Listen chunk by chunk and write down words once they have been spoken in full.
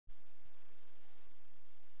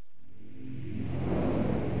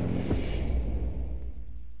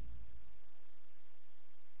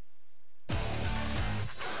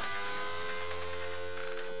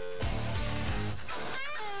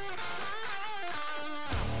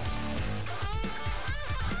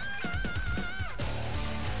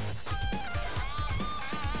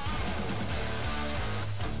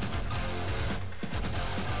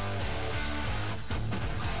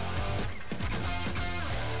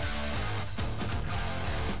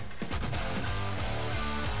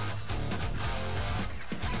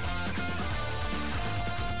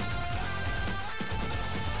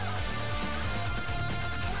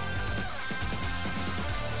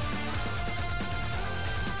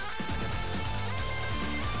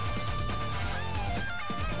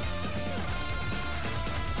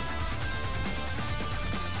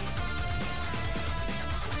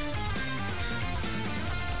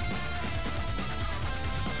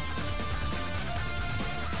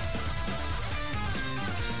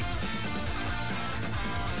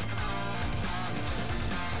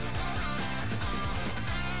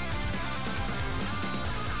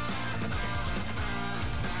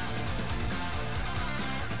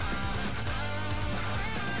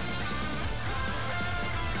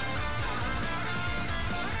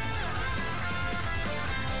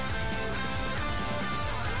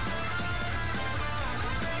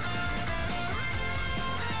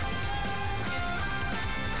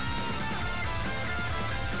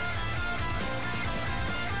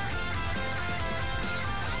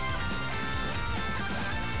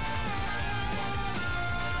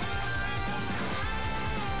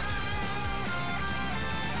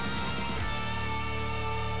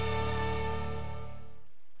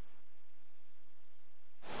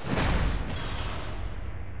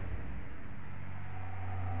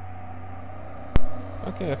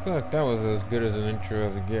Yeah, I feel like that was as good as an intro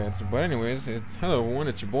as it gets. But anyways, it's hello everyone,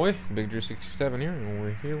 it's your boy, Big Drew 67 here, and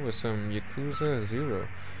we're here with some Yakuza 0.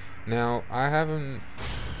 Now, I haven't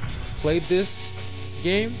played this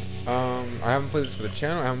game. I haven't played this for the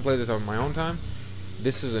channel. I haven't played this on my own time.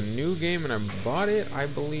 This is a new game, and I bought it, I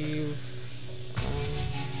believe.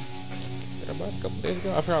 Did I buy it a couple days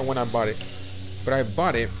ago? I forgot when I bought it, but I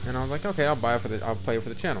bought it, and I was like, okay, I'll play it for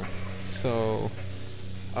the channel. So,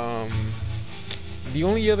 the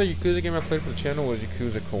only other Yakuza game I played for the channel was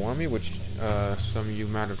Yakuza Kiwami, which some of you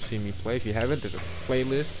might have seen me play. If you haven't, there's a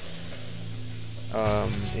playlist.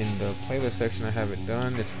 In the playlist section, I have it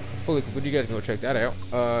done. It's fully complete. You guys can go check that out.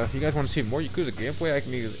 If you guys want to see more Yakuza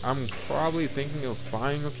gameplay, I'm probably thinking of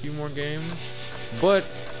buying a few more games. But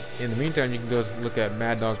in the meantime, you can go look at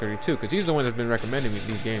Mad Dog 32 because he's the one that's been recommending me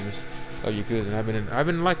these games of Yakuza, and I've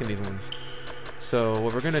been liking these ones. So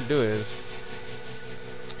what we're gonna do is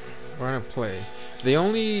we're gonna play. The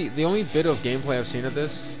only bit of gameplay I've seen of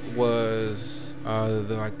this was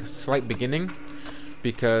the slight beginning,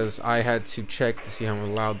 because I had to check to see how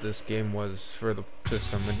loud this game was for the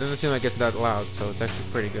system. It doesn't seem like it's that loud, so it's actually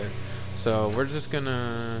pretty good. So we're just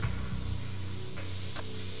gonna,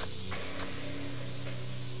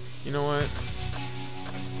 you know what?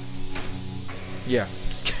 Yeah.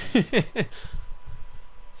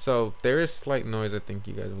 So there is slight noise I think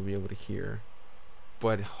you guys will be able to hear,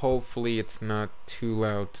 but hopefully it's not too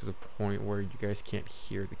loud to the point where you guys can't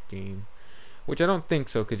hear the game, which I don't think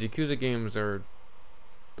so, because Yakuza games are,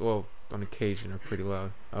 well, on occasion are pretty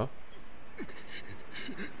loud. Oh?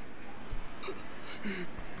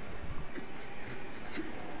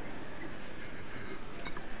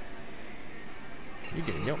 You're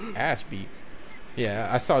getting your ass beat. Yeah,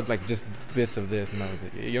 I saw like just bits of this and I was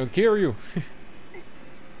like, yo, Kiryu!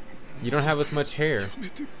 You don't have as much hair.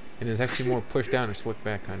 And it's actually more pushed down and slicked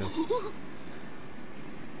back, kind of.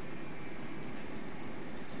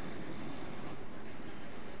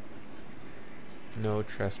 No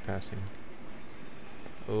trespassing.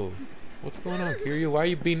 Oh. What's going on, Kiryu? Why are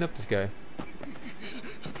you beating up this guy?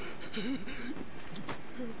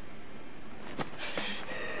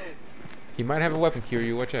 He might have a weapon,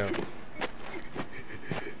 Kiryu. Watch out.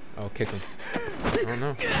 Oh, kick him. Oh,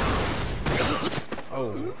 no.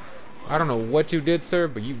 Oh. I don't know what you did, sir,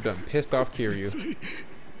 but you've done pissed off Kiryu.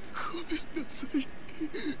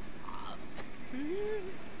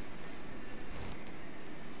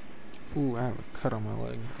 Ooh, I have a cut on my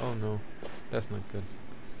leg. Oh no, that's not good.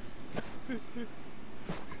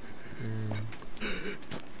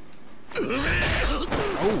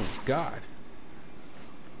 Oh God.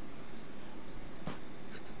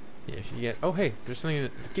 Yeah, if you get. Oh hey, there's something in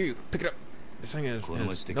it. Kiryu, pick it up. There's something in it. Nope.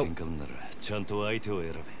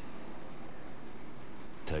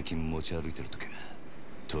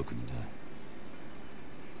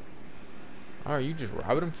 Oh, you just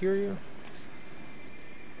robbed him, Kiryu?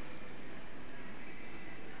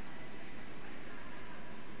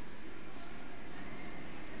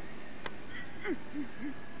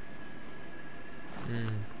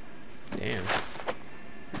 Damn.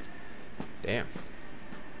 Damn.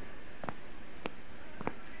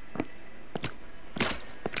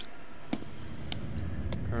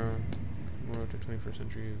 Kamorocho 21st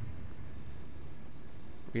century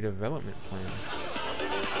redevelopment plan.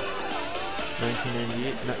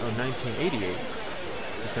 1988,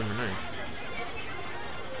 December 9th.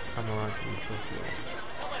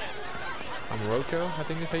 Kamorocho, I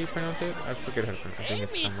think is how you pronounce it. I forget how to pronounce it. I think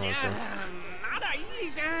it's Kamorocho.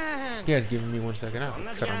 You guys give me 1 second. I have a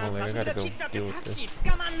cut on my leg. I gotta go deal with this.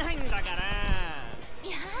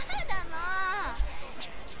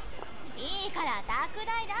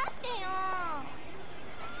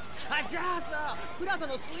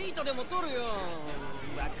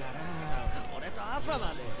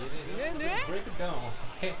 Break it down.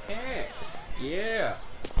 Yeah.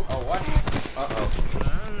 Oh, what? Uh-oh.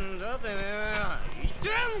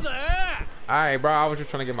 Alright, bro. I was just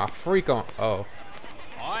trying to get my freak on. Oh.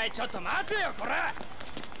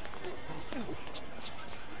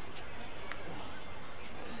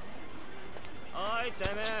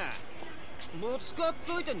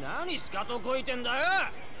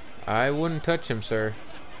 I wouldn't touch him, sir.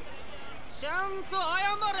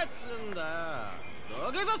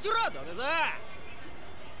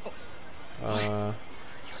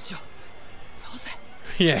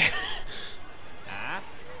 Yeah.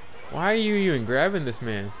 Why are you even grabbing this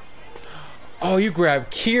man? Oh, you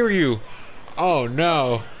grabbed Kiryu. Oh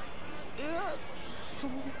no.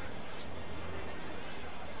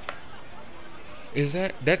 Is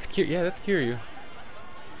that's Kiryu? Yeah, that's Kiryu.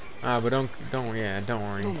 But don't worry. Yeah.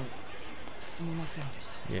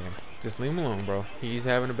 Just leave him alone, bro. He's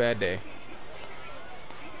having a bad day.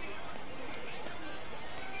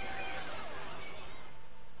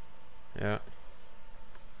 Yeah.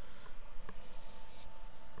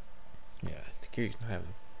 Yeah, Takiri's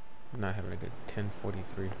not having a good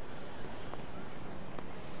 10:43.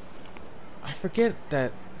 I forget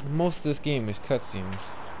that most of this game is cutscenes,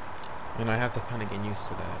 and I have to kind of get used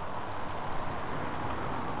to that.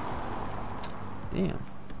 Damn.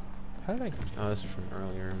 How did I? Oh, this is from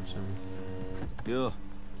earlier. I'm assuming. Yo.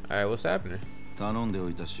 Alright, what's happening? I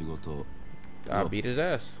beat his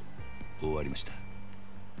ass.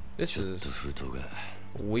 This is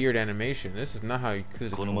weird animation. This is not how Yakuza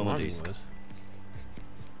Kiwami was.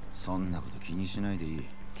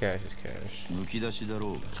 Cash is cash.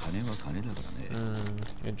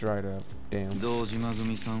 It dried up. Damn. Dojima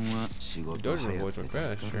boys are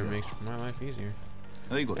fast. Sure makes my life easier.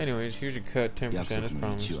 Anyways, here's your cut. 10% as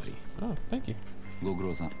promised. Oh, thank you.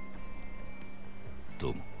 ど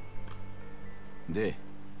うも。で、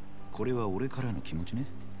これは俺からの気持ちね。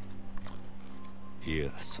い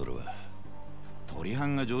や、それは鳥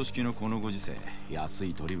藩が常識のこのご時世、安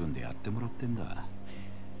い取り分でやってもらってんだ。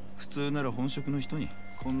普通なら本職の人に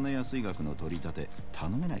こんな安い額の取り立て頼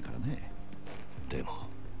めないからね。でも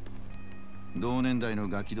同年代の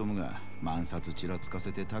ガキどもが万札ちらつか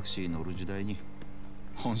せてタクシー乗る時代に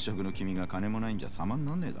本職の君が金もないんじゃ様に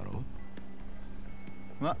なんねえだろ。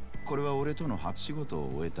ま、これは俺との初仕事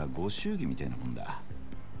を終えたご祝儀みたいなもんだ。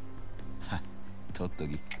は、とっと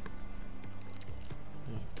き。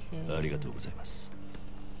ありがとうございます。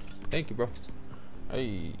Thank you, bro.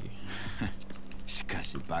 Hey. しか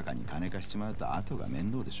しバカに金貸しちまうと後が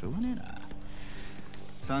面倒でしょうがねえな。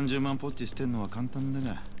30万ポッチ捨てんのは簡単だ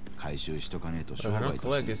が、回収しとかねえと商売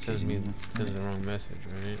としてけじめがつかない。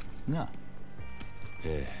なあ。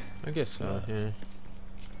ええ。I guess so, yeah.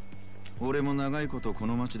 俺も長いことこ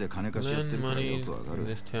の町で金貸しやってるからよくわか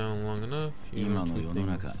る。今の世の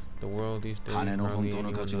中、金の本当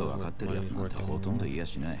の価値が分かってるやつなんてほとんどいや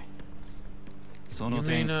しない。その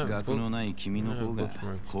点、学のない君の方が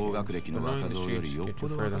高学歴の若造よりよっぽ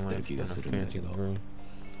ど分かってる気がするんだけど、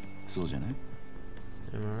そうじゃない？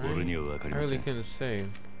俺には分かりません。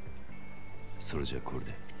それじゃこれ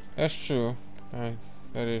で。That's true.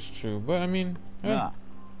 That is true. But I mean, hey,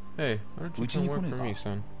 why don't you come work for me,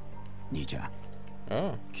 son? 兄ちゃん、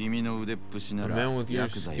君の腕っぷしならヤ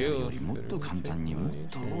クザやるよりもっと簡単にもっ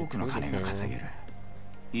と多くの金が稼げる。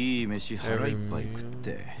いい飯腹いっぱい食っ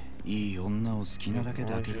ていい女を好きなだけ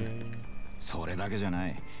抱ける。それだけじゃな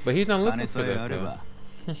い。金さえあれば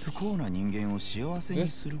不幸な人間を幸せに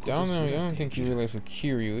することすらできる。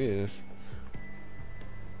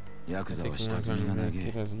ヤクザは下積みが長え。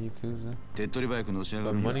手っ取り早くのし上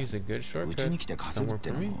がるにはうちに来て稼ぐっ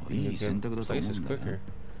てのもいい選択だと思うんだな。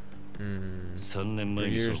3年前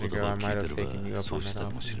にそういう言葉を聞いてればそうしたか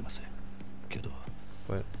もしれませんけど、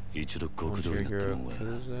一度極道になったもんは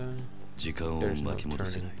時間を巻き戻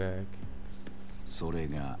せない。それ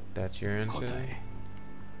が答え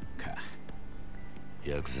か。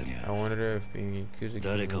ヤクザには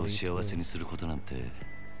誰かを幸せにすることなんて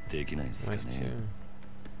できないんですかね。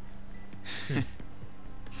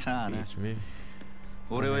さあな、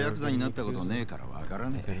俺はヤクザになったことねえからわから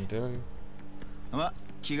ねえ。まあ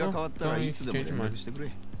気が変わったらいつでも連絡してく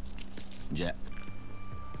れ。じゃあ。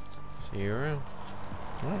See you around.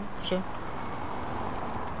 Alright, sure.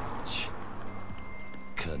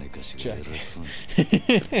 金貸しが偉そうに。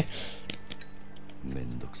め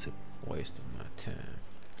んどくせ。Waste of my time.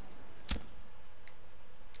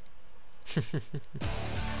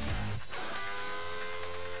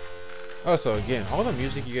 Also, again, all the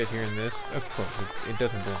music you guys hear in this, of course, it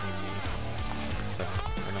doesn't belong to me. So, I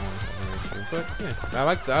don't want to have an issue. But,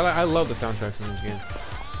 yeah, I love the soundtracks in this game.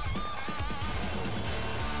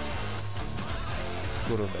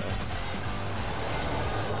 Good or bad.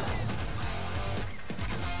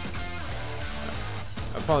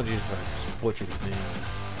 Apologies if I butchered his name.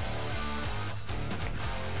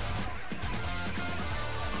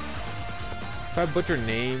 If I butcher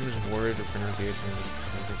names, words, or pronunciations,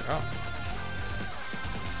 just oh.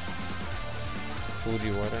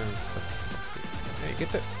 Fujiwara and stuff. Hey, get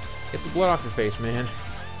the blood off your face, man.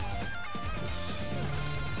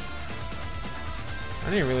 I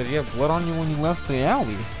didn't realize you had blood on you when you left the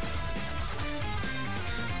alley.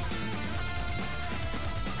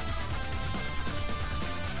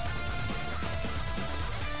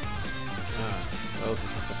 Those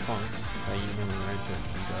are the punks that you normally like to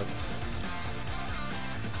beat up.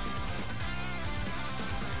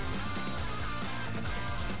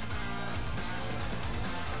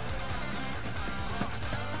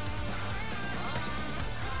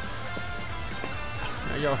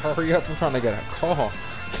 Y'all hurry up, I'm trying to get a call.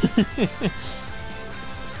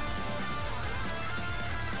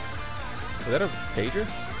 Is that a pager?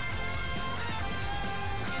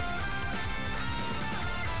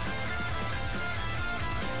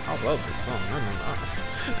 I love this song.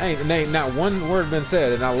 Ain't not one word been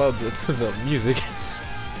said, and I love this, the music.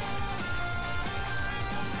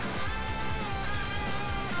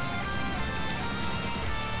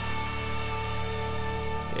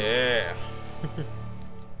 Yeah.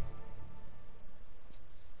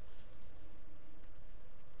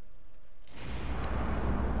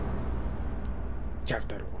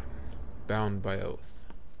 Chapter 1. Bound by Oath.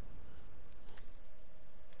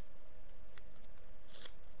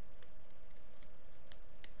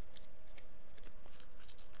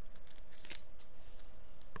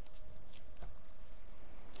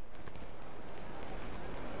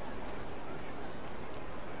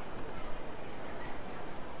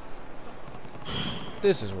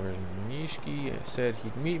 This is where Nishiki said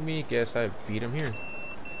he'd meet me. Guess I beat him here.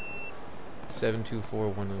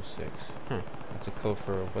 724106. Huh. That's a code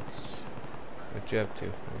for what you up to.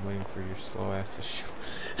 I'm waiting for your slow ass to show.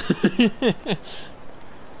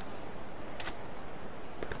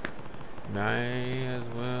 May as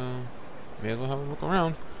well have a look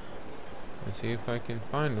around and see if I can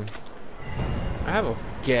find him. I have a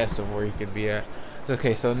guess of where he could be at.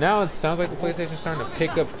 Okay, so now it sounds like the PlayStation's starting to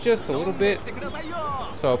pick up just a little bit.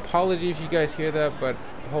 So apology if you guys hear that, but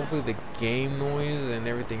hopefully the game noise and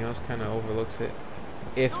everything else kind of overlooks it.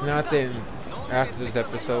 If not, then after this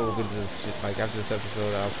episode, we'll do this shit. Like after this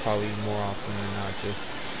episode, I'll probably more often than not just.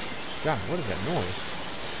 God, what is that noise?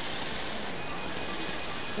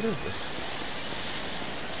 What is this?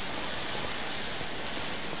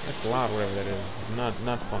 That's loud, whatever that is.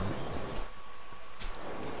 Not fun.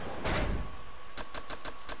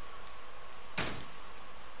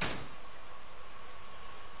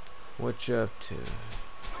 What you up to?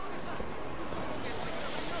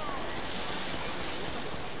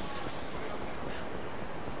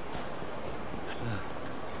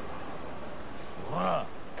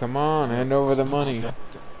 Come on, hand over the money.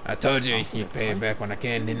 I told you you'd pay it back when I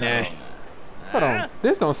can, didn't I? Hold on,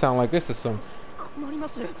 this don't sound like this is some.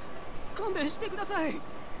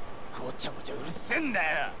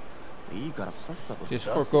 Just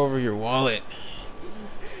fork over your wallet.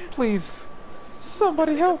 Please.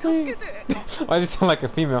 Somebody help me! I just sound like a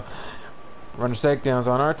female. Running shakedowns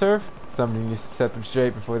on our turf? Somebody needs to set them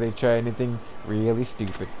straight before they try anything really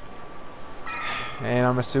stupid. And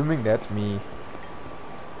I'm assuming that's me.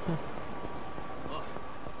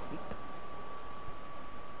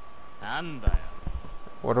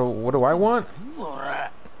 What do I want?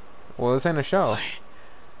 Well, this ain't a show.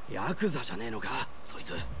 Yakuza じゃねえのか、そい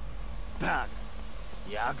つ。バカ。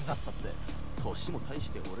ヤクザったって、年も大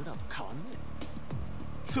して俺らと変わんねえ。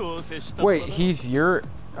Wait, he's your...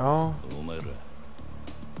 Oh.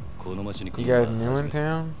 You guys new in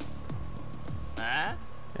town?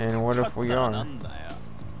 And what if we are?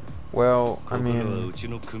 Well, I mean...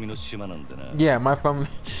 Yeah, my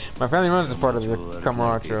family runs as part of the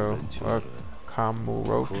Kamorocho.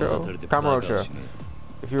 Kamorocho.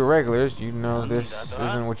 If you're regulars, you know this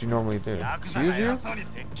isn't what you normally do. Excuse you?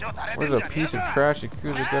 Where's a piece of trash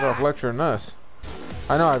Yakuza get off lecturing us?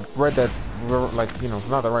 I know I read that, like, you know,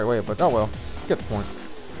 not the right way, but oh well. Get the point.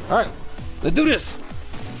 Alright, let's do this!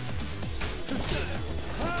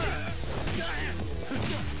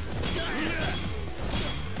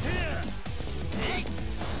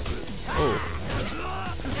 Oh.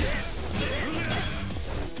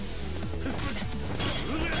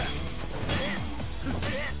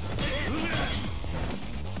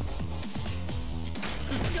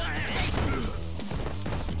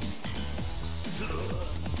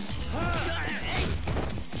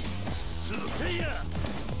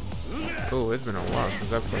 Oh, it's been a while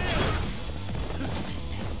since I've played this.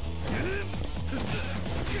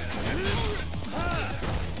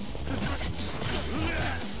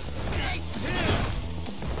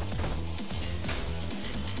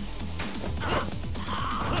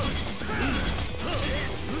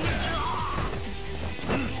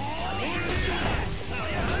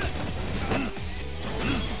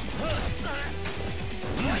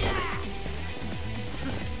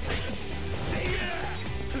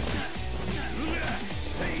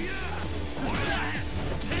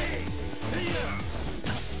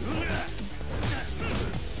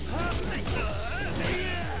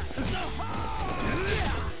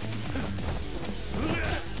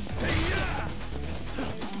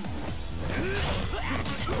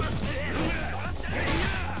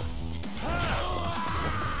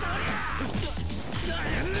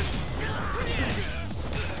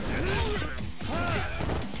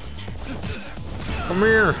 Come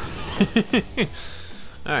here.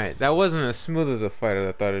 Alright, that wasn't as smooth as a fight as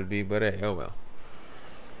I thought it'd be, but hey, oh well.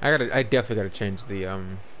 I definitely gotta change the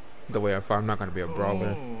way I fight. I'm not gonna be a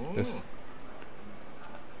brawler. This.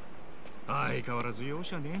 相変わらず容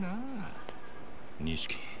赦ねえな。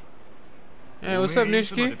錦。Hey, what's up,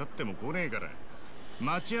 Nishiki?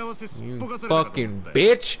 You fucking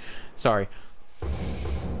bitch. Sorry.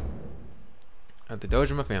 At the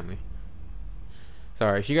dojo, my family.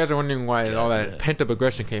 Sorry, if you guys are wondering why all that pent-up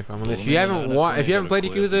aggression came from, if you haven't played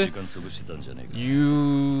Yakuza,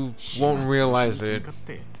 you won't realize it.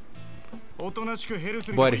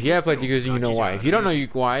 But if you have played Yakuza, you know why. If you don't know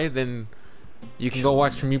why, then you can go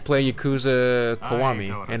watch me play Yakuza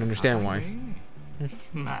Kiwami and understand why.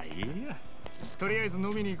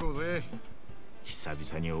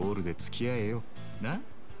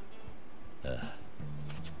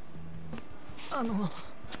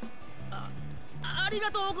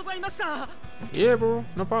 Yeah, bro,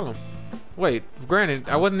 no problem. Wait, granted,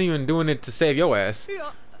 I wasn't even doing it to save your ass.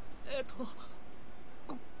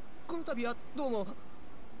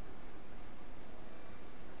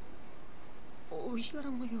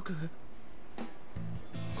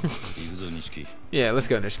 Yeah, let's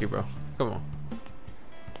go, Nishiki, bro. Come on.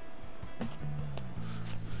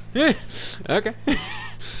 Okay.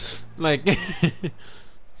 Like,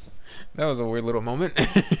 that was a weird little moment.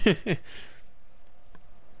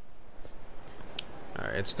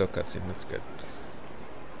 Alright, it's still cutscene, that's good.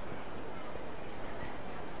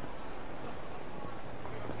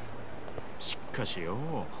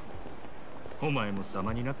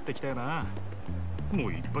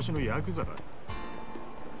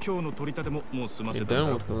 You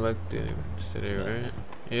done with collecting today, right?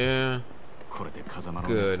 Yeah. Good.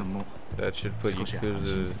 That should put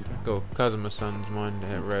Kazuma-san's mind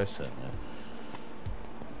at rest.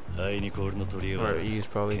 Or ease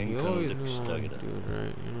probably. You always knew what to do,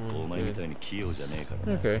 right?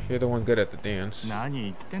 Okay, you're the one good at the dance. So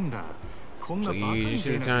you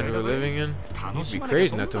see the time you were living in? You'd be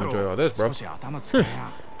crazy not to enjoy all this, bro.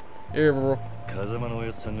 Yeah, bro.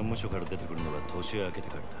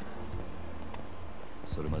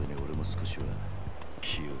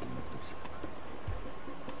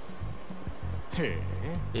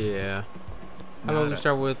 Yeah. How about we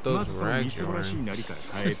start with those rags you're wearing?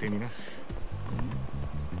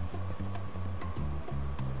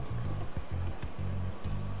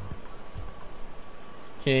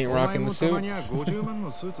 He ain't rocking the suit.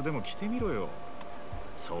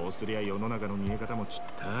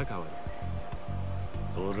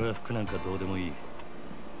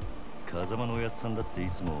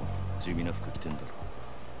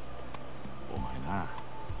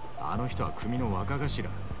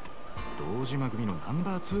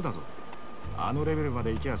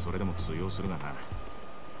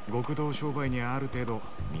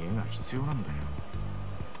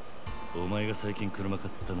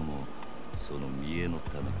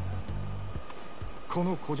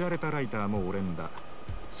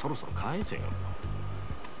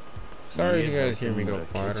 Sorry you guys hear me go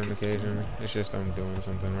quiet on occasion. It's just I'm doing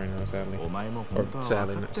something right now, sadly. Or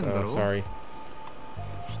sadly, so sorry.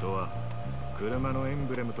 人は車のエン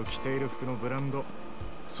ブレムと着ている服のブランド、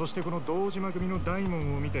そしてこの堂島組の大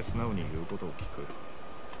門を見て素直に言うことを聞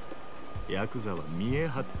く。ヤクザは見え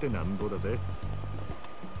張ってなんぼだぜ。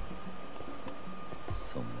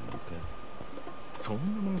そんなのか。そん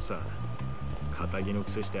なもんさ。仇の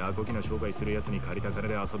癖してアコギな商売するやつに借りた金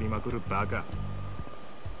で遊びまくるバカ。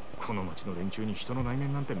この町の連中に人の内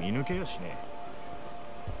面なんて見抜けやしね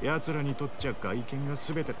え。奴らにとっちゃ外見が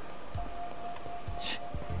全て。ち、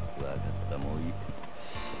わかったもういい。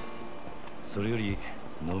それより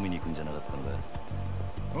飲みに行くんじゃなかったのか。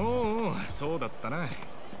おうおう、そうだったな。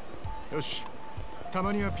よし、た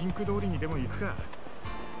まにはピンク通りにでも行くか。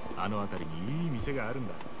あの辺りにいい店があるん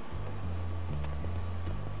だ。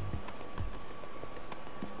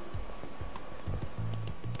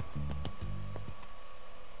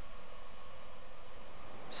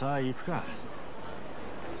さあ行くか。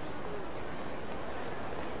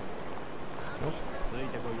つい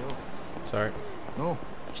てこいよ。Sorry. の、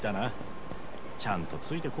来たな。ちゃんと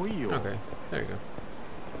ついてこいよ。Okay, there you go.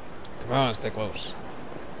 Come on, stay close.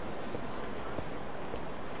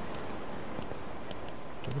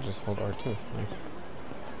 We can just hold R2. Nice.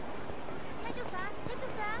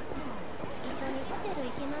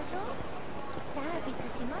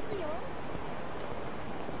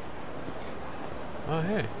 Oh,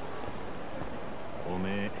 hey. おめ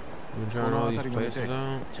え、この辺りの店、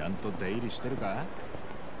ちゃんと出入りしてるか？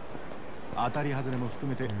当たり外れも含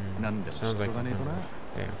めて、何でも知っとかねえとな。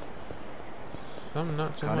Some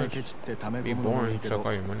not so much. Be boring, suck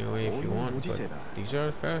all your money away if you want, but these are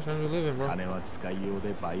the fast times we live in, bro. Check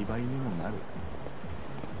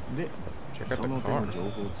out the car.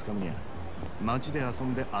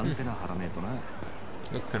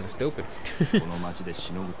 Look kind of stupid.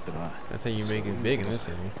 That's how you make it big in this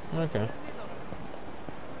city. Okay.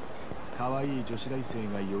 可愛い女子大生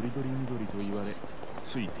がよりどりみどりと言われ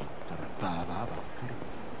ついていったらバーバーばっか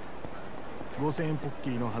り5000円ポッ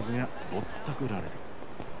キーのはずがぼったくられる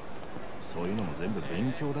そういうのも全部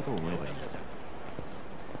勉強だと思えばいいんだ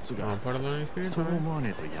つがそう思わ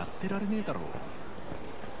ねえとやってられねえだろ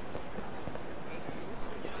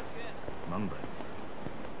うなんだよ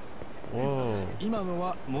今の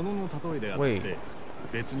は物の例えであって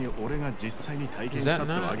別に俺が実際に体験したっ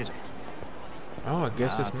てわけじゃん Oh, I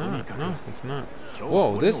guess it's not. No, it's not.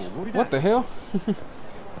 Whoa, this... What the hell?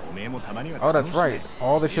 Oh, that's right.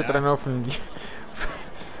 All the shit that I know from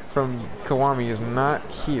from Kiwami is not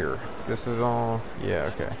here. This is all... Yeah,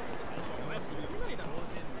 okay.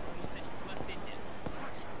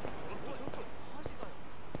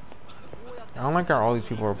 I don't like how all these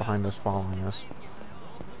people are behind us following us.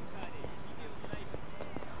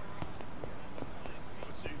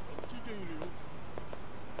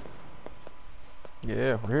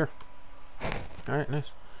 Yeah, we're here. Alright,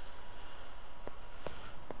 nice.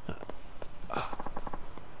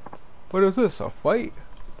 What is this? A fight?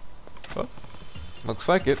 Oh, looks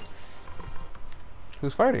like it.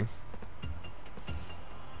 Who's fighting?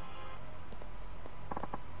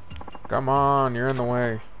 Come on, you're in the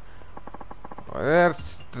way. Well,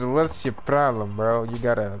 what's your problem, bro? You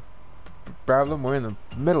got a problem? We're in the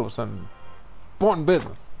middle of some important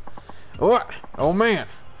business. What? Oh man.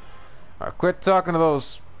 Quit talking to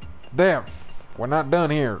those. Damn, we're not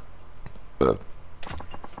done here.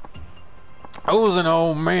 Who's an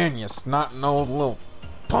old man, you snotting old little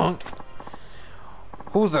punk?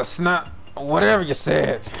 Who's a snot? Whatever you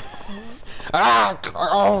said. Now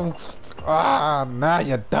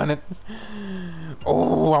you done it.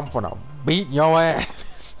 Oh, I'm gonna beat your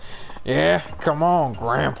ass. Yeah, come on,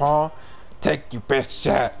 Grandpa. Take your best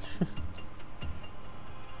shot.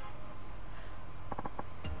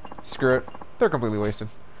 Screw it. They're completely wasted.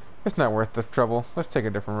 It's not worth the trouble. Let's take a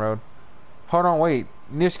different road. Hold on, wait.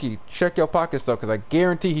 Nishiki, check your pockets though, because I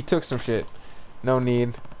guarantee he took some shit. No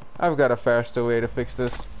need. I've got a faster way to fix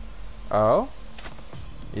this. Oh?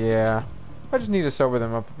 Yeah. I just need to sober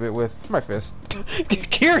them up a bit with my fist.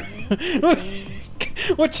 Kiri!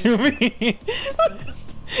 What you mean?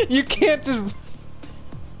 You can't just...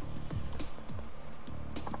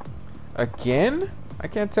 Again? I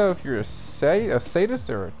can't tell if you're a sadist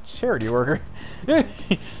or a charity worker.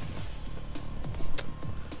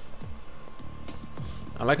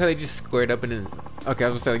 I like how they just squared up and then... Okay, I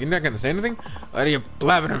was gonna say, you're not gonna say anything? What are you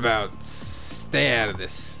blabbing about? Stay out of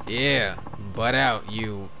this. Yeah, butt out,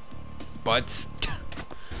 you butts.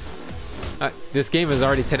 This game is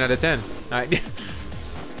already 10 out of 10.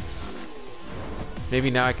 Maybe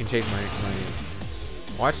now I can change my...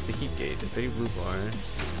 Watch the heat gauge, the 30 blue bar.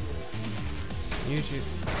 Use your...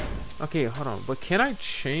 Okay, hold on. But can I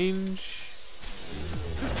change?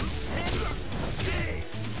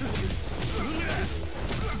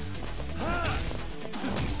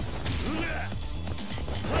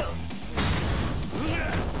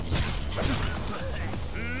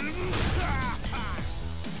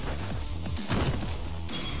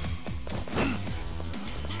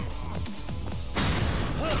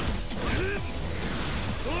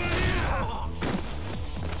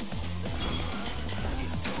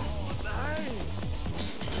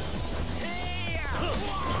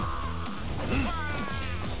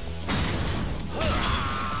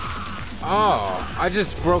 Oh, I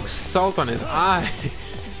just broke salt on his eye.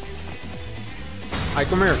 Alright,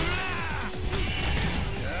 come here.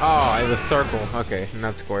 Oh, it was circle. Okay,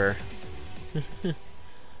 not square.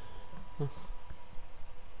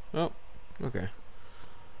 Oh, okay.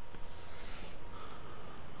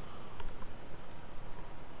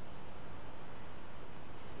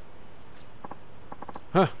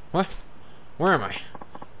 Huh, what? Where am I?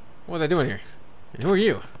 What are they doing here? And who are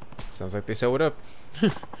you? Sounds like they sew it up.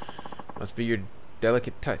 Must be your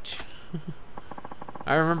delicate touch.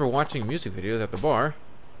 I remember watching music videos at the bar.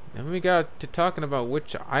 Then we got to talking about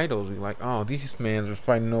which idols we like. Oh, these mans were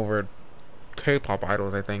fighting over K-pop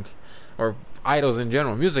idols, I think. Or idols in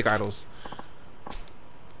general, music idols.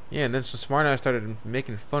 Yeah, and then some smart ass started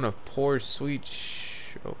making fun of poor sweet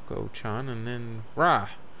Shoko-chan, and then rah,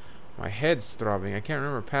 my head's throbbing. I can't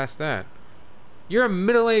remember past that. You're a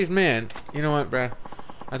middle-aged man. You know what, Brad?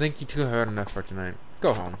 I think you two have had enough for tonight.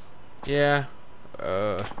 Go home. Yeah.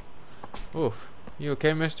 Oof. You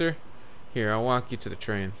okay, mister? Here, I'll walk you to the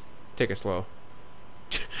train. Take it slow.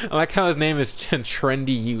 I like how his name is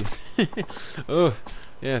Trendy Youth. Oh,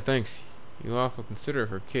 yeah, thanks. You awful considerate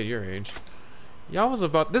for a kid your age. Y'all was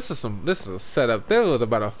about this is a setup. That was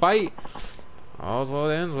about a fight. All's well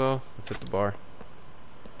that ends well. Let's hit the bar.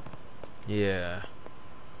 Yeah.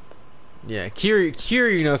 Yeah,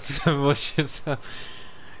 Kiryu knows some bullshit stuff.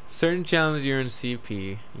 Certain challenges you're in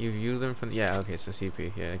CP. You view them from yeah, okay, so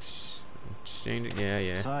CP. Yeah, exchange it,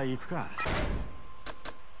 yeah.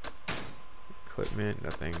 Equipment,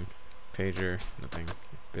 nothing. Pager, nothing.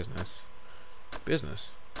 Business.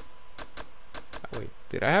 Business. Oh, wait,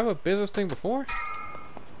 did I have a business thing before?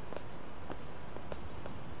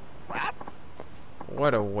 What?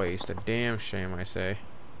 What a waste. A damn shame, I say.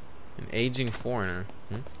 An aging foreigner.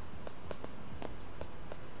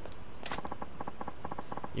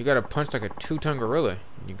 You gotta punch like a 2-ton gorilla.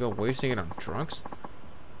 You go wasting it on drunks?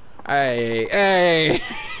 Hey!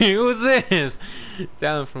 Who's this?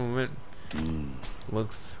 Down for a moment.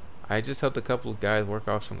 Looks. I just helped a couple of guys work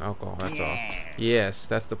off some alcohol. That's all. Yes,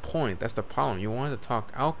 that's the point. That's the problem. You wanted to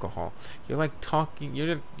talk alcohol. You're like talking.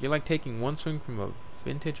 You're like taking one swing from a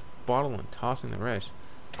vintage bottle and tossing the rest.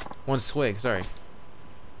 One swig. Sorry.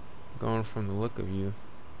 Going from the look of you,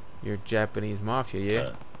 you're Japanese mafia,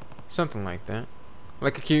 yeah? Something like that.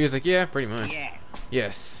 Like Akira's like, yeah, pretty much.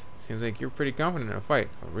 Yes. Seems like you're pretty confident in a fight.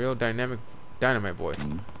 A real dynamic dynamite boy.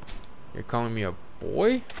 You're calling me a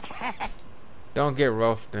boy? Don't get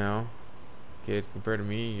rough now, kid. Compared to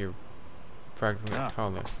me, you're practically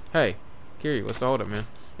taller. Hey, Kiryu, what's the holdup, man?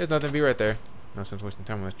 There's nothing to be right there. No sense wasting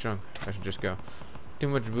time on this junk. I should just go. Too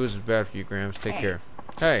much booze is bad for you, Grams. Take care.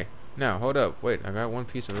 Hey, now, hold up. Wait, I got one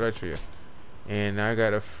piece of advice for you. And I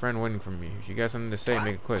got a friend waiting for me. If you got something to say,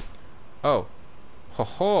 make it quick. Oh. Ho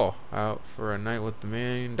ho! Out for a night with the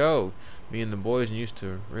main dog. Me and the boys used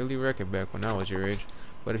to really wreck it back when I was your age.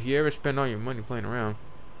 But if you ever spend all your money playing around,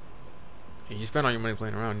 you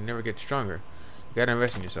never get stronger. You gotta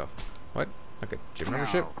invest in yourself. What? Like a gym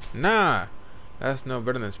membership? Nah! That's no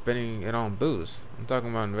better than spending it on booze. I'm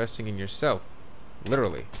talking about investing in yourself.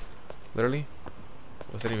 Literally. Literally?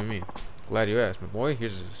 What's that even mean? Glad you asked, my boy.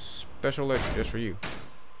 Here's a special lecture just for you.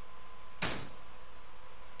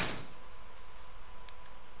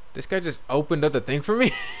 This guy just opened up the thing for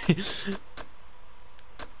me?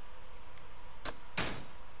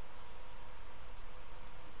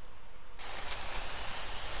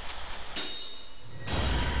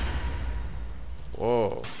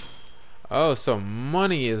 Whoa. Oh, so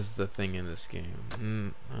money is the thing in this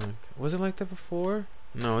game. Okay. Was it like that before?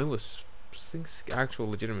 No, it was actual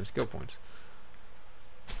legitimate skill points.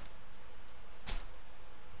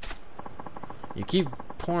 You keep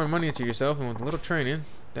pouring money into yourself, and with a little training,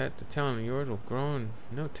 that the talent of yours will grow in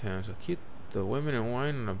no time. So keep the women and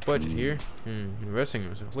wine on a budget here. Investing in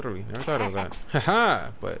yourself, literally. Never thought of that.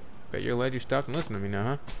 Haha! But bet you're glad you stopped and listened to me now,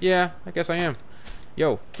 huh? Yeah, I guess I am.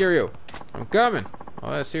 Yo, Kiryu, I'm coming.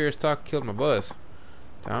 All that serious talk killed my buzz.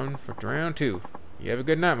 Time for round 2. You have a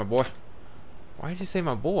good night, my boy. Why did you say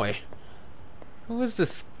my boy? Who is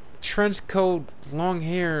this trench coat,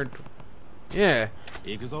 long-haired? Yeah.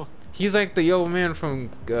 He's like the old man from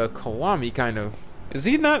Kiwami, kind of. Is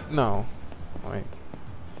he not? No. Wait.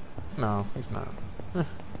 No, he's not.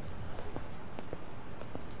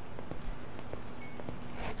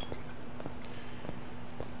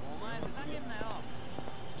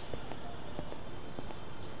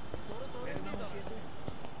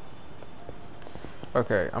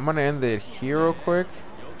 Okay, I'm gonna end it here real quick,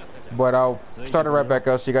 but I'll start it right back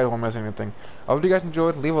up so you guys won't miss anything. I hope you guys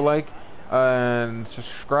enjoyed. Leave a like and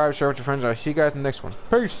subscribe, share with your friends. I'll see you guys in the next one.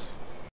 Peace!